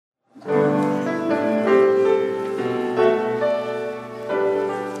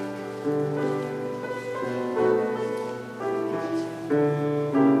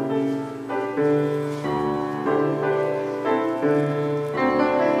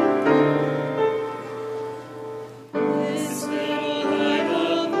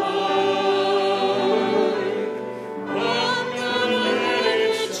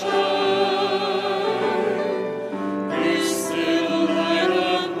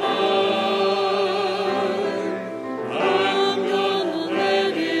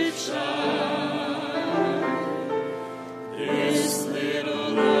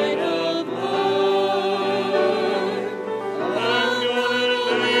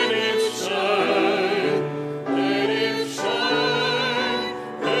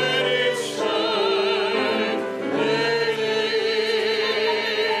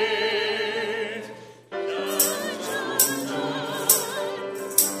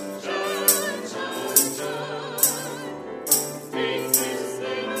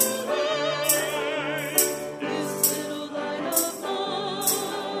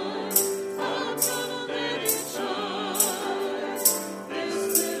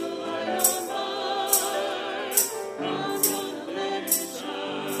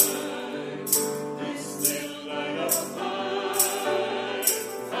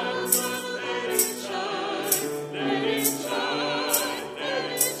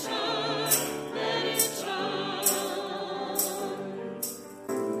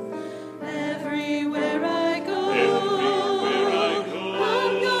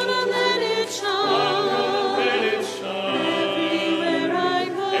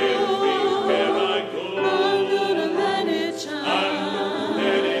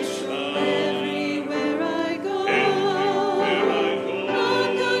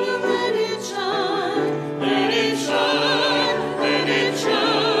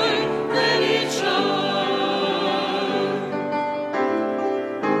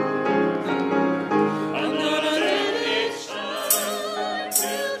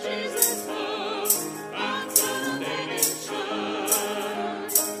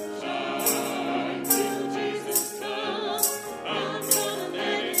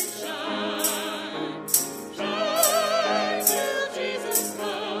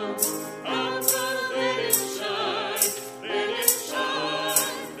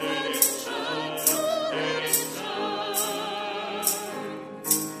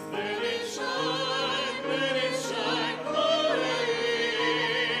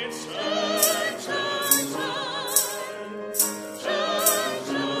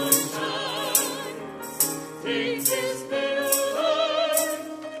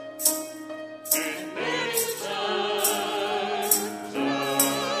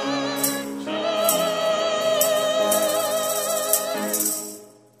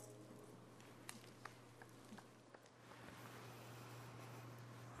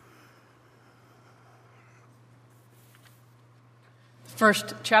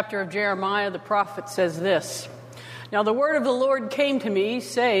First chapter of Jeremiah, the prophet says this: "Now the word of the Lord came to me,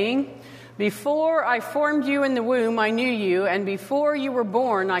 saying, Before I formed you in the womb, I knew you, and before you were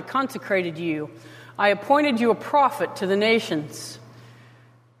born, I consecrated you. I appointed you a prophet to the nations.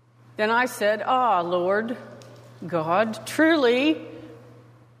 Then I said, Lord God, truly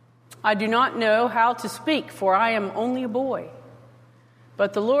I do not know how to speak, for I am only a boy.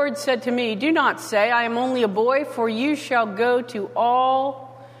 But the Lord said to me, Do not say, I am only a boy, for you shall go to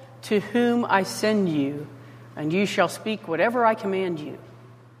all to whom I send you, and you shall speak whatever I command you.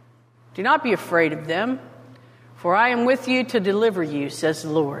 Do not be afraid of them, for I am with you to deliver you, says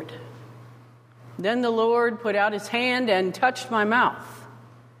the Lord. Then the Lord put out his hand and touched my mouth.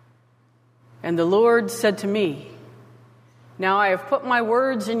 And the Lord said to me, Now I have put my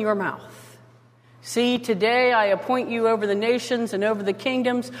words in your mouth. See, today I appoint you over the nations and over the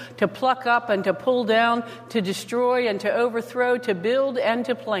kingdoms, to pluck up and to pull down, to destroy and to overthrow, to build and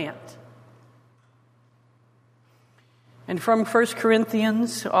to plant." And from 1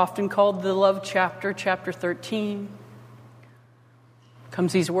 Corinthians, often called the love chapter, chapter 13,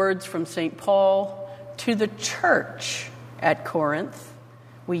 comes these words from St. Paul to the church at Corinth.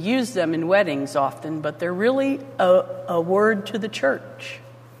 We use them in weddings often, but they're really a word to the church.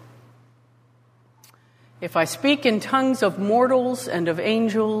 "If I speak in tongues of mortals and of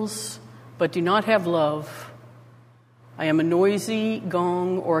angels, but do not have love, I am a noisy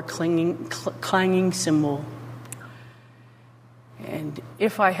gong or a clanging cymbal. And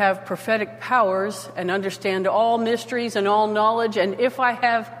if I have prophetic powers and understand all mysteries and all knowledge, and if I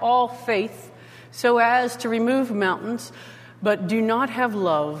have all faith so as to remove mountains, but do not have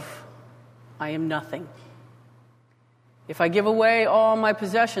love, I am nothing. If I give away all my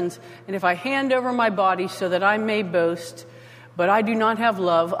possessions, and if I hand over my body so that I may boast, but I do not have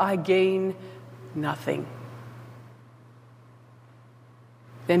love, I gain nothing."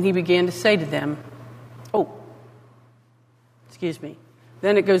 Then he began to say to them,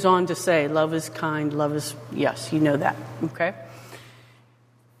 Then it goes on to say, love is kind, love is, yes, you know that, okay?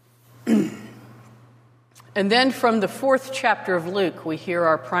 And then from the 4th chapter of Luke, we hear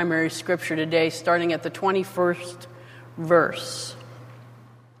our primary scripture today, starting at the 21st verse.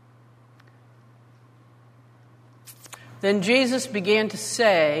 "Then Jesus began to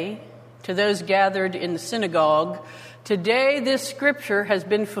say to those gathered in the synagogue, Today this scripture has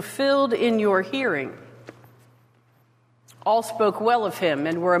been fulfilled in your hearing. All spoke well of him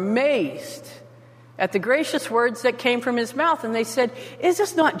and were amazed at the gracious words that came from his mouth. And they said, Is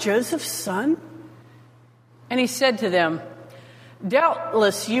this not Joseph's son? And he said to them,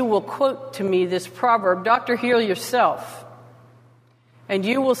 Doubtless you will quote to me this proverb, Doctor, heal yourself. And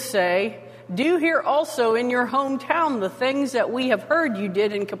you will say, Do here also in your hometown the things that we have heard you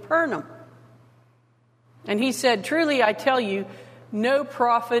did in Capernaum. And he said, Truly I tell you, no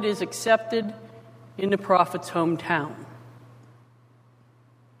prophet is accepted in the prophet's hometown.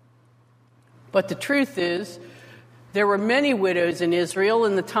 But the truth is, there were many widows in Israel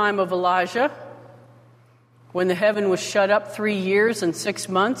in the time of Elijah, when the heaven was shut up 3 years and 6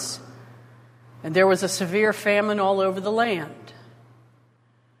 months, and there was a severe famine all over the land.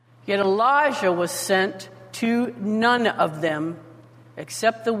 Yet Elijah was sent to none of them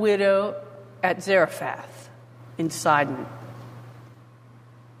except the widow at Zarephath in Sidon.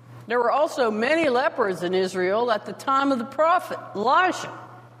 There were also many lepers in Israel at the time of the prophet Elijah.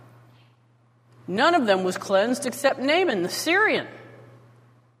 None of them was cleansed except Naaman the Syrian.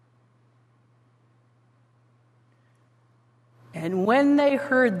 And when they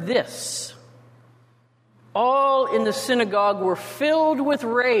heard this, all in the synagogue were filled with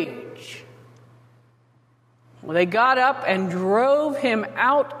rage. Well, they got up and drove him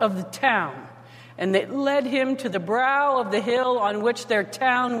out of the town, and they led him to the brow of the hill on which their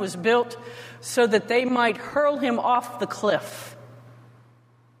town was built, so that they might hurl him off the cliff.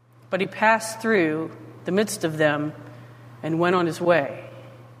 But he passed through the midst of them and went on his way.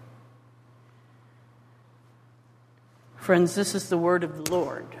 Friends, this is the word of the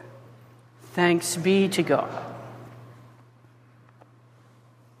Lord. Thanks be to God.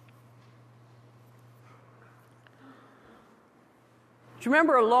 Do you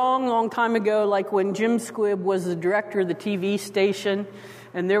remember a long, long time ago, like when Jim Squibb was the director of the TV station,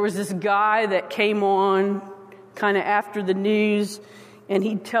 and there was this guy that came on kind of after the news, and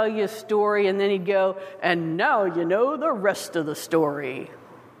he'd tell you a story, and then he'd go, and now you know the rest of the story.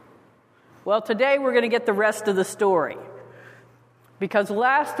 Well, today we're going to get the rest of the story. Because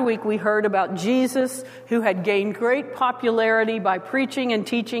last week we heard about Jesus, who had gained great popularity by preaching and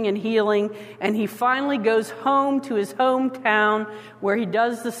teaching and healing, and he finally goes home to his hometown where he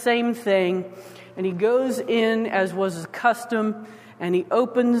does the same thing, and he goes in as was his custom, and he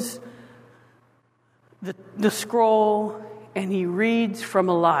opens the scroll and he reads from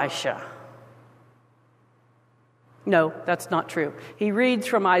Elisha. No, that's not true. He reads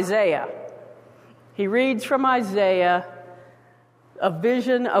from Isaiah. He reads from Isaiah a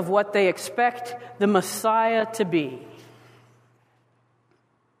vision of what they expect the Messiah to be.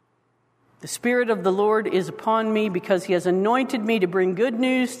 The Spirit of the Lord is upon me because he has anointed me to bring good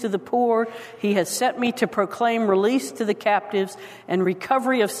news to the poor. He has set me to proclaim release to the captives and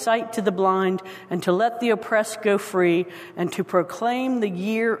recovery of sight to the blind, and to let the oppressed go free, and to proclaim the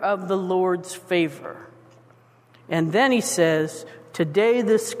year of the Lord's favor. And then he says, today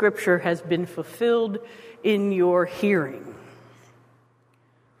this scripture has been fulfilled in your hearing.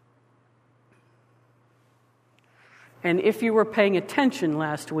 And if you were paying attention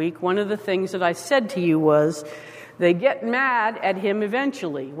last week, one of the things that I said to you was, they get mad at him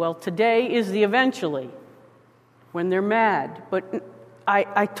eventually. Well, today is the eventually, when they're mad. But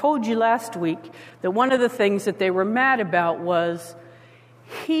I told you last week that one of the things that they were mad about was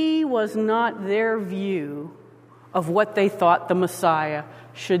he was not their view of what they thought the Messiah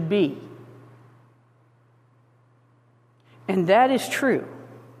should be. And that is true.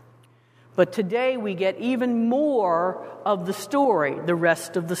 But today we get even more of the story, the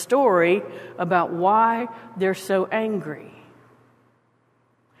rest of the story, about why they're so angry.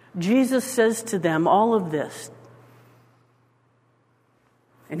 Jesus says to them all of this.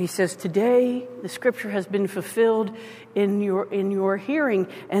 And he says, today the scripture has been fulfilled in your hearing,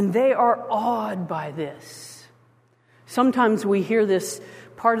 and they are awed by this. Sometimes we hear this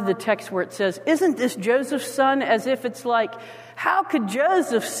part of the text where it says, isn't this Joseph's son? As if it's like, how could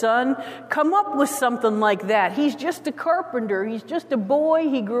Joseph's son come up with something like that? He's just a carpenter. He's just a boy.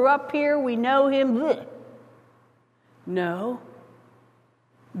 He grew up here. We know him. Blech. No.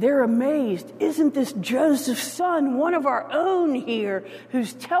 They're amazed. Isn't this Joseph's son, one of our own here,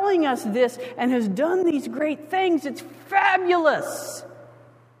 who's telling us this and has done these great things? It's fabulous.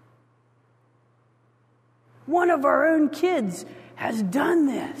 One of our own kids has done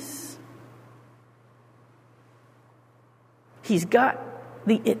this. He's got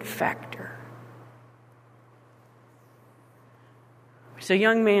the it factor. There's a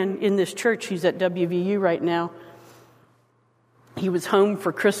young man in this church, he's at WVU right now. He was home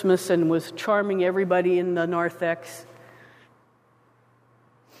for Christmas and was charming everybody in the narthex.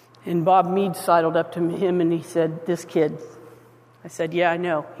 And Bob Mead sidled up to him and he said, this kid. I said, yeah, I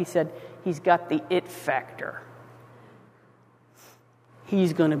know. He said, he's got the it factor.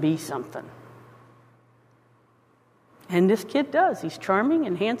 He's going to be something. And this kid does. He's charming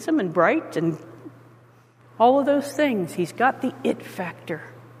and handsome and bright and all of those things. He's got the it factor.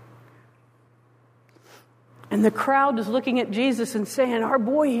 And the crowd is looking at Jesus and saying, our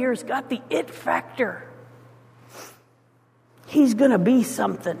boy here has got the it factor. He's going to be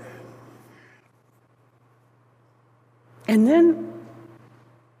something. And then,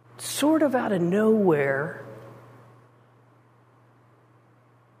 sort of out of nowhere,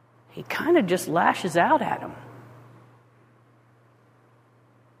 he kind of just lashes out at him.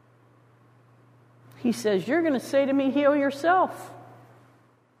 He says, you're going to say to me, heal yourself.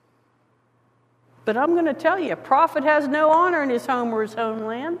 But I'm going to tell you, a prophet has no honor in his home or his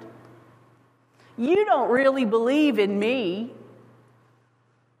homeland. You don't really believe in me.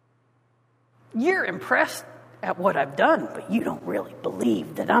 You're impressed at what I've done, but you don't really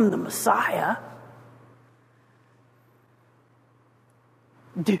believe that I'm the Messiah.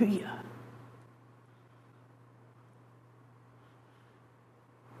 Do you?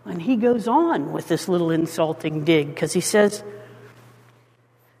 And he goes on with this little insulting dig because he says,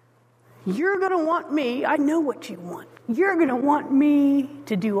 you're going to want me, I know what you want. You're going to want me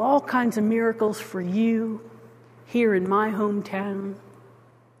to do all kinds of miracles for you here in my hometown.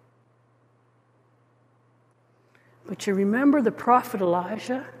 But you remember the prophet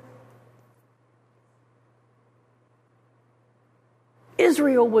Elijah?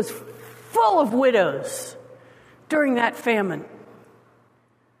 Israel was full of widows during that famine.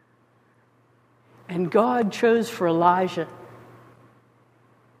 And God chose for Elijah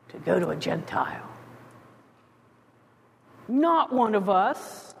to go to a Gentile. Not one of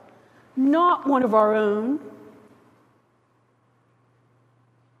us, not one of our own.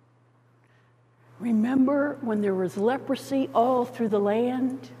 Remember when there was leprosy all through the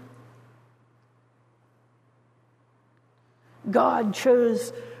land? God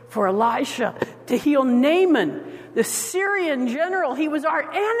chose for Elisha to heal Naaman, the Syrian general. He was our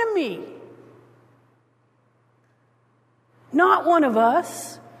enemy. Not one of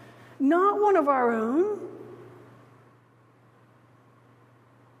us, not one of our own.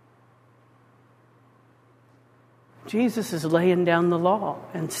 Jesus is laying down the law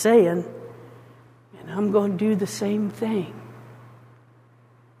and saying, and I'm going to do the same thing.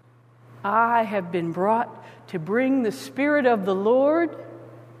 I have been brought to bring the Spirit of the Lord,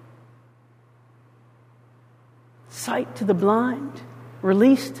 sight to the blind,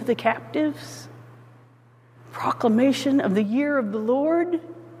 release to the captives, proclamation of the year of the Lord,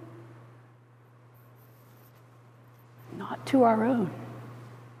 not to our own,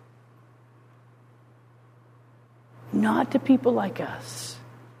 not to people like us,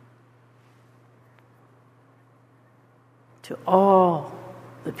 to all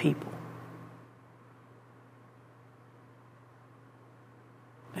the people.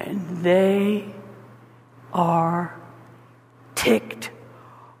 And they are ticked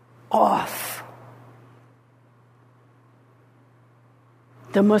off.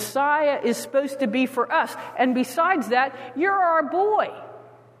 The Messiah is supposed to be for us. And besides that, you're our boy.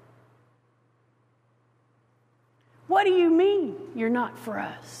 What do you mean you're not for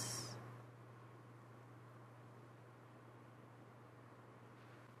us?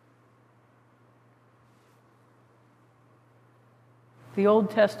 The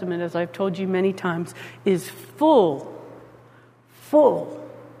Old Testament, as I've told you many times, is full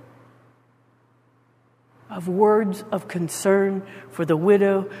of words of concern for the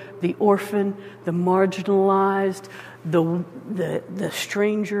widow, the orphan, the marginalized, the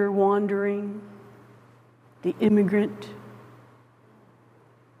stranger wandering, the immigrant.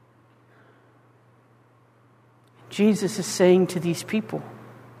 Jesus is saying to these people,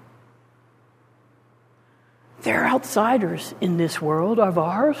 they're outsiders in this world of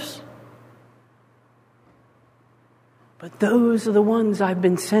ours. But those are the ones I've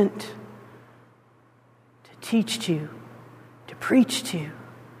been sent to teach to, to preach to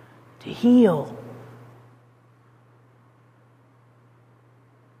heal.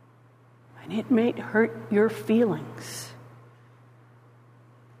 And it may hurt your feelings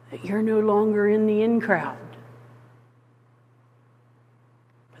that you're no longer in the in crowd.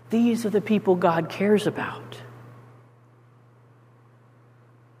 But these are the people God cares about.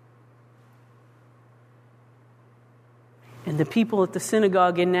 And the people at the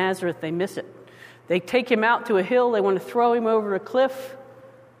synagogue in Nazareth, they miss it. They take him out to a hill. They want to throw him over a cliff.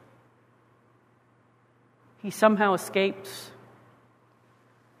 He somehow escapes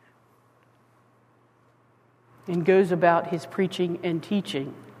and goes about his preaching and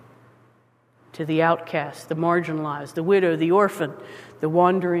teaching to the outcast, the marginalized, the widow, the orphan, the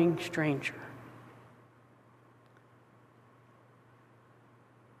wandering stranger.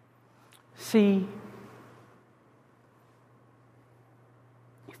 See,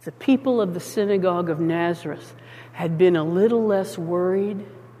 the people of the synagogue of Nazareth had been a little less worried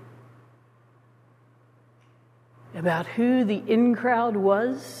about who the in crowd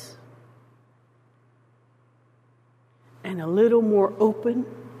was and a little more open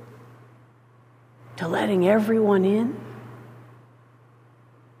to letting everyone in,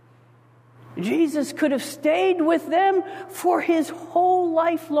 Jesus could have stayed with them for his whole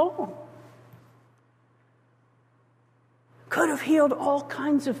life long. Could have healed all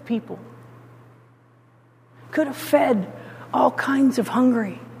kinds of people. Could have fed all kinds of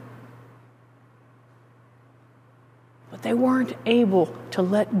hungry. But they weren't able to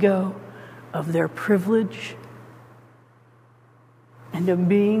let go of their privilege and of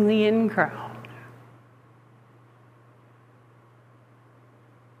being the in crowd.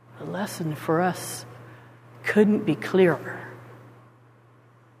 The lesson for us couldn't be clearer.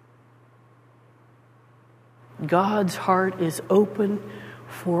 God's heart is open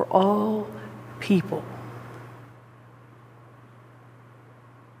for all people.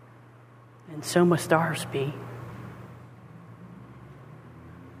 And so must ours be.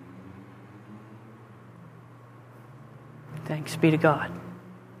 Thanks be to God.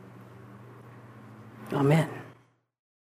 Amen.